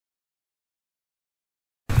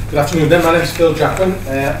Good afternoon then, my name is Phil Jackman.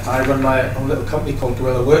 I run my own little company called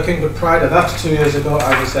Guerilla Working, but prior to that, 2 years ago,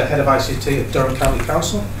 I was head of ICT at Durham County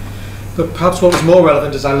Council. But perhaps what was more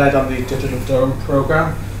relevant is I led on the Digital Durham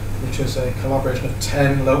programme, which is a collaboration of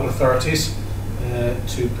 10 local authorities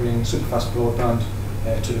to bring superfast broadband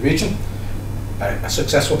to the region. A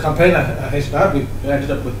successful campaign, I hasten to add. We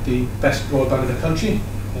ended up with the best broadband in the country,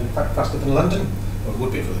 in fact faster than London. Well, it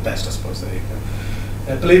would be if it was the best, I suppose, there you go.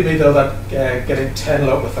 Believe me though that getting 10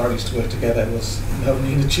 local authorities to work together was not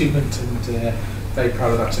only an achievement, and very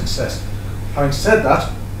proud of that success. Having said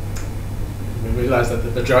that, we realised that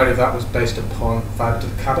the majority of that was based upon fibre to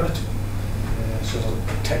the cabinet, so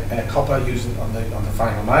copper using on the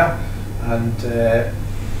final mile, and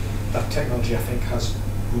that technology I think has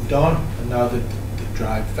moved on, and now the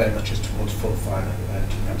drive very much is towards full fibre.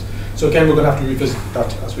 So again, we're going to have to revisit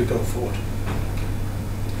that as we go forward.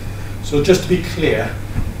 So just to be clear,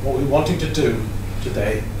 what we're wanting to do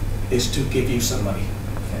today is to give you some money.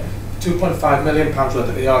 £2.5 million worth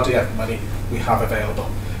of ERDF money we have available,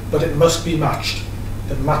 but it must be matched.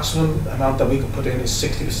 The maximum amount that we can put in is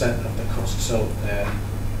 60% of the cost, so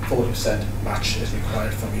 40% match is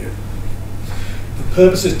required from you. The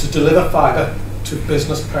purpose is to deliver fibre to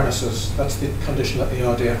business premises. That's the condition that the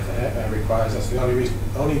ERDF requires. That's the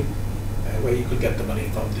only way you could get the money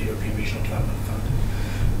from the European Regional Development Fund.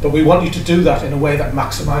 But we want you to do that in a way that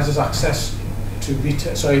maximises access to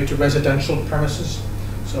residential premises.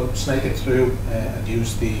 So snake it through and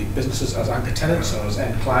use the businesses as anchor tenants or as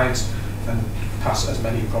end clients, and pass as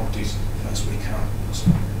many properties as we can.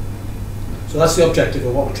 So that's the objective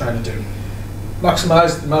of what we're trying to do.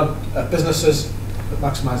 Maximise the amount of businesses, but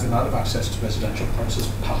maximise the amount of access to residential premises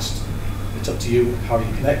passed. It's up to you how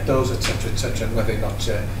you connect those, etc., and whether or not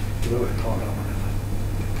you do it with a partner or whatever.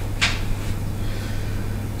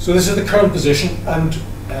 So this is the current position, and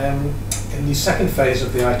in the second phase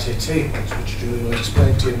of the ITT, which Julie will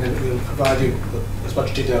explain to you, and then we'll provide you with as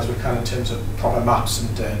much detail as we can in terms of proper maps,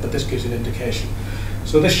 and but this gives you an indication.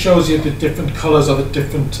 So this shows you the different colours of the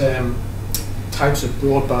different types of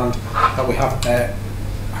broadband that we have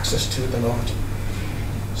access to at the moment.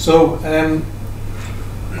 So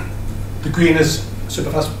the green is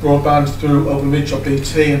superfast broadband through Openreach or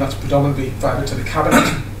BT, and that's predominantly fibre to the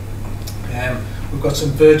cabinet. We've got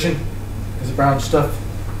some Virgin, there's the brown stuff,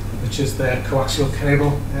 which is their coaxial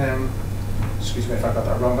cable. Excuse me if I got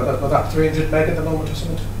that wrong, but about 300 meg at the moment or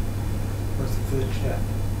something. Where's the Virgin? Yeah,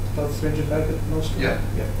 about 300 meg at most. Yeah.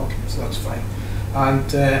 Okay, so that's fine.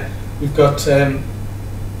 And we've got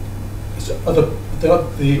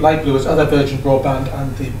the light blue is other Virgin broadband,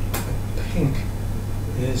 and the pink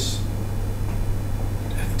is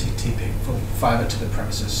FTTP, for fibre to the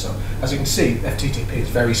premises. So as you can see, FTTP is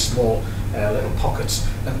very small little pockets,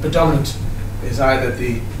 and the predominant is either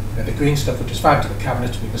the green stuff, which is fibre to the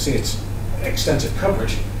cabinet. We can see it's extensive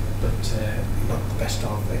coverage, but not the best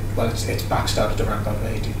of it. Well, it's maxed out at around about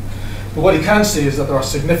 80. But what you can see is that there are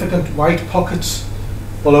significant white pockets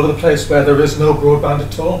all over the place where there is no broadband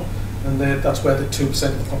at all, and that's where the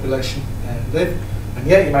 2% of the population live. And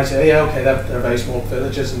yet you might say, yeah, okay, they're very small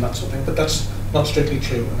villages and that sort of thing, but that's not strictly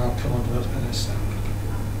true, and I'll come on to that in a second.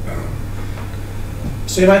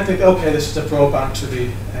 So you might think, okay, this is a broadband to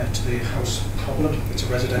the house problem, it's a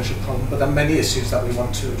residential problem, but there are many issues that we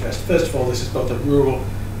want to address. First of all, this is both a rural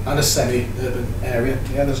and a semi-urban area.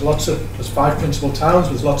 Yeah, there's 5 principal towns,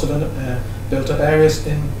 there's lots of built-up areas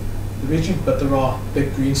in the region, but there are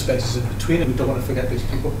big green spaces in between, and we don't want to forget these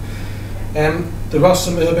people. There are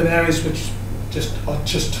some urban areas which are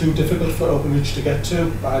just too difficult for Openreach to get to,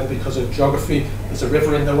 either because of geography. There's a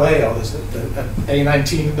river in the way, or there's an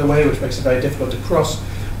A19 in the way, which makes it very difficult to cross,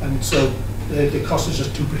 and so the cost is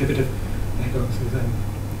just too prohibitive going through them.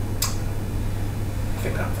 I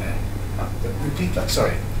think I'm there. Repeat that,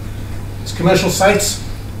 sorry. It's commercial sites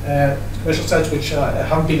which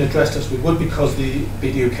haven't been addressed as we would, because the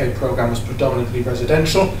BDUK programme was predominantly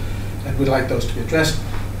residential, and we'd like those to be addressed.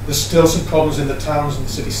 There's still some problems in the towns and the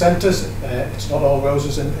city centres. It's not all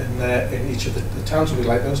roses in each of the towns, so we'd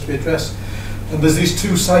like those to be addressed. And there's these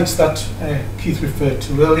 2 sites that Keith referred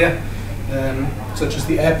to earlier, such as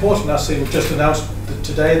the airport. And I see we've just announced that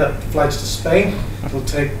today that flights to Spain will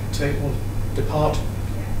depart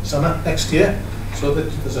summer next year. So that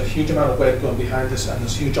there's a huge amount of work going behind this, and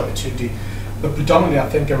there's huge opportunity. But predominantly, I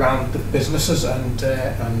think, around the businesses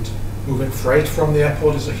and moving freight from the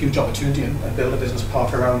airport is a huge opportunity, and build a business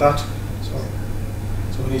park around that.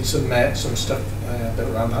 So we need some stuff built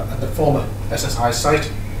around that. And the former SSI site,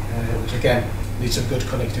 which again needs some good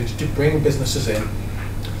connectivity to bring businesses in.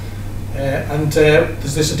 And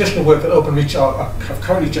there's this additional work that Openreach have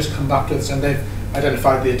currently just come back with us, and they've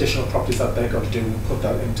identify the additional properties that they're going to do and put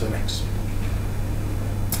that into the mix.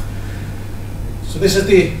 So this is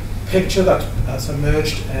the picture that has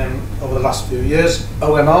emerged over the last few years.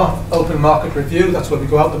 OMR, Open Market Review, that's where we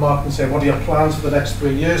go out the market and say, what are your plans for the next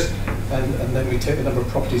 3 years? And then we take the number of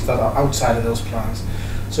properties that are outside of those plans.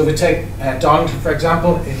 So we take Darlington, for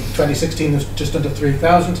example, in 2016 there's just under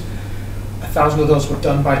 3,000. 1,000 of those were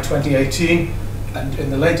done by 2018, and in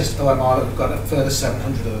the latest OMR we've got a further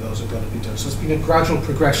 700 of those are going to be done. So it's been a gradual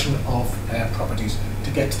progression of properties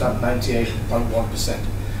to get to that 98.1%.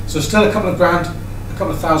 So still a couple of grand, a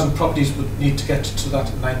couple of thousand properties would need to get to that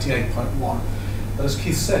 98.1. But as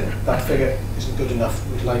Keith said, that figure isn't good enough.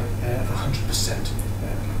 We'd like 100%.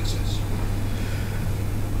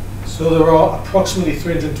 So there are approximately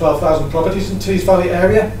 312,000 properties in Tees Valley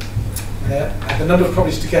area. And the number of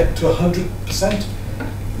properties to get to 100%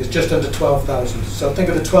 is just under 12,000. So think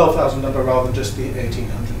of the 12,000 number rather than just the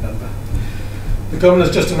 1,800 number. The government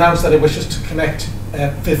has just announced that it wishes to connect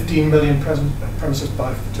 15 million premises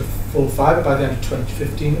to full fibre by the end of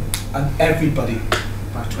 2015, and everybody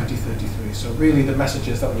by 2033. So really the message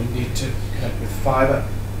is that we need to connect with fibre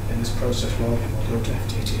in this process rather than go to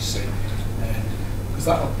FTTC. Because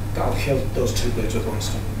that'll kill those two birds with one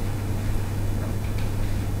stone.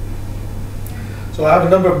 So I have a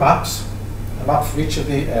number of maps, a map for each of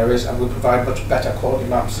the areas, and we'll provide much better quality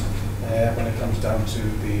maps when it comes down to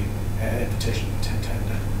the invitation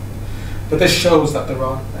tender. But this shows that there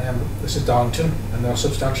are, this is Darlington, and there are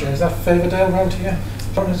substantial areas. Is that Faverdale around here?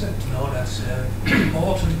 What is it? No, that's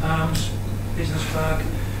Morton Arms Business Park.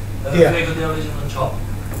 Yeah. Faverdale is on the top.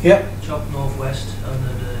 Yeah. Top northwest,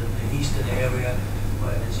 under the eastern area,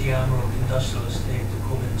 where the Ziamro Industrial Estate, the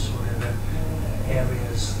Cummins, whatever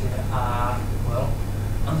areas there are, well,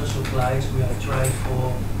 undersupplied. We have tried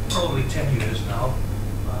for probably 10 years now,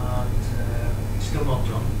 and it's still not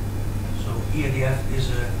done. So EDF is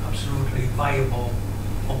an absolutely viable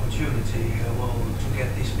opportunity to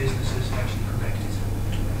get these businesses actually connected.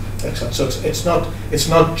 Excellent. So it's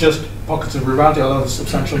not just pockets of rurality, although there's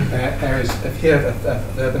substantial areas here of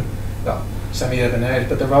urban, well, semi-urban areas,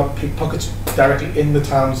 but there are pockets directly in the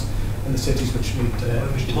towns and the cities which need.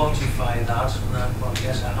 We quantify that, and well,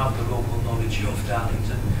 yes, I have the local knowledge of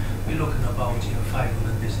Darlington. We're looking about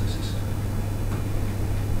 500 businesses.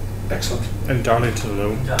 Excellent. In Darlington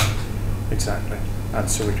alone. In Darlington. Exactly. And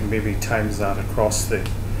so we can maybe times that across the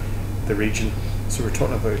region. So we're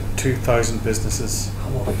talking about 2,000 businesses.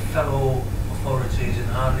 Our fellow authorities in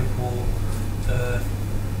Hartlepool,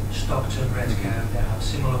 Stockton, Redcar, they have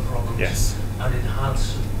similar problems. Yes. And it had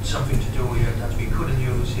something to do here that we couldn't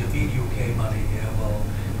use BUK money here. Well,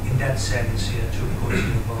 in that sense, here to put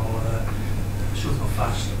super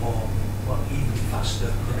fast or even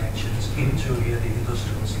faster connections into the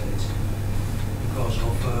industrial estates because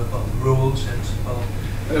of rules and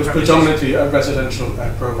it was predominantly a residential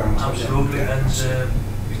program. Absolutely, yeah. and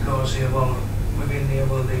because within the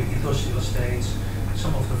industrial estates,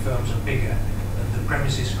 some of the firms are bigger, and the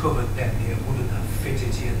premises covered then wouldn't have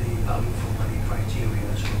fitted here the value for money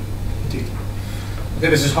criteria as well. Indeed. Okay,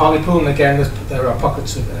 this is Hartlepool, and again there are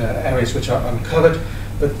pockets of areas which are uncovered,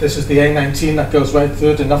 but this is the A19 that goes right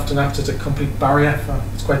through it, enough to act as a complete barrier.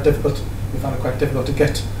 It's quite difficult. We found it quite difficult to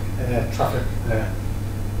get traffic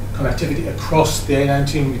connectivity across the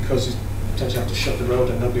A19 because you potentially have to shut the road,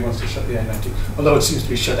 and nobody wants to shut the A19. Although it seems to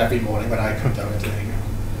be shut every morning when I come down into there.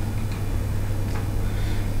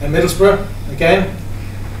 And Middlesbrough again.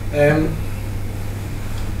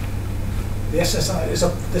 The SSI is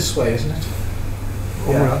up this way, isn't it?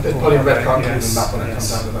 Yeah, it's probably red card on the map when it comes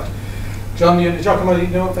down to that. John, Giacomo, do you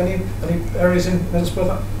know of any areas in Middlesbrough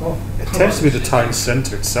that? Oh, it tends to be the town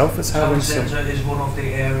centre itself. It's having some. Town centre is one of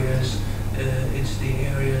the areas. It's the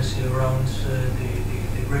areas around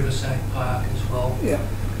the Riverside Park as well. Yeah.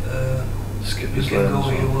 We can go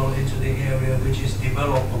here into the area which is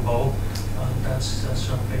developable, and that's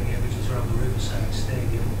something which is around the Riverside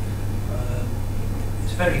Stadium.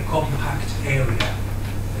 It's a very compact area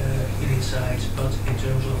in its size, but in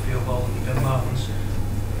terms of the amounts,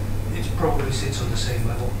 it probably sits on the same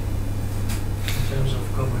level in terms of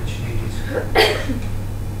coverage needed.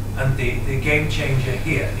 And the game changer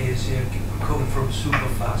here is going from super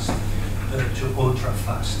fast to ultra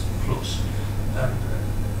fast plus, and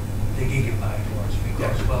the gigabyte ones,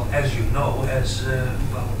 because well, as you know, as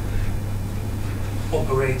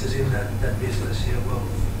operators in that business here,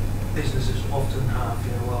 businesses often have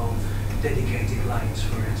dedicated lines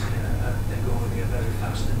for it, and they're going here very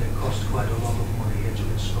fast, and they cost quite a lot of money here to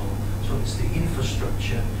install. So it's the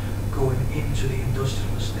infrastructure going into the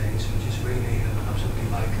industrial estates which is really absolutely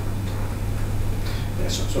vital. Yeah,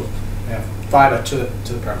 so fibre to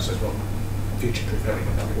the premise as well. future-proof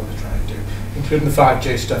everything that we want to try and do, including the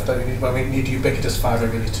 5G stuff that we need. Well, we need ubiquitous fibre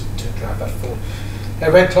really to drive that forward.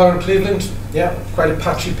 Red Claw in Cleveland, yeah, quite a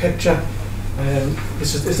patchy picture.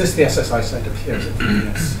 Is this the SSI site up here?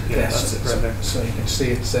 Yes. Yes. So you can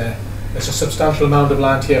see it's there's a substantial amount of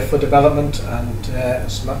land here for development, and a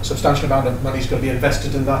substantial amount of money is going to be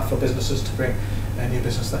invested in that for businesses to bring new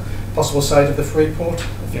business there. Possible site of the Freeport,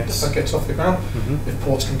 if that gets off the ground, if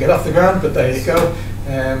ports can get off the ground, but there you go.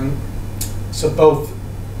 So both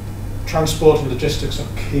transport and logistics are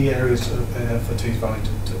key areas for Tees Valley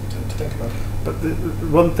to think about. But the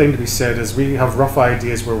one thing to be said is we have rough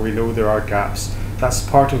ideas where we know there are gaps. That's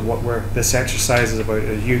part of what this exercise is about,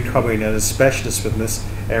 you coming in as specialists within this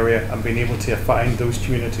area and being able to find those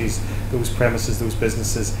communities, those premises, those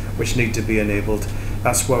businesses which need to be enabled.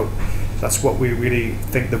 That's what we really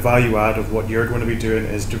think the value add of what you're going to be doing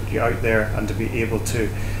is, to be out there and to be able to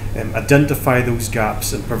identify those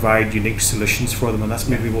gaps and provide unique solutions for them. And that's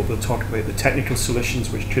maybe what we'll talk about, the technical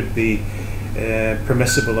solutions which could be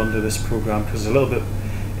permissible under this programme, because it's a little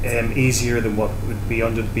bit easier than what would be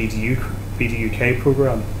under the BDUK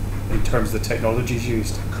programme in terms of the technologies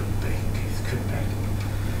used. Could be.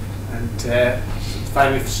 And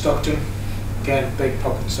finally for Stockton, again, big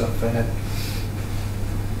pockets of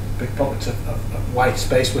white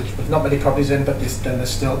space, with not many properties in, but then there's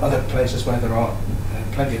still other places where there are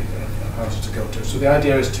plenty of houses to go to. So the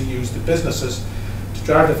idea is to use the businesses to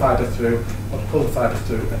drive the fibre through, or to pull the fibre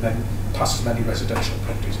through, and then pass as many residential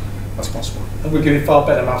properties as possible. And we'll give you far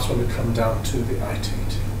better maps when we come down to the IT.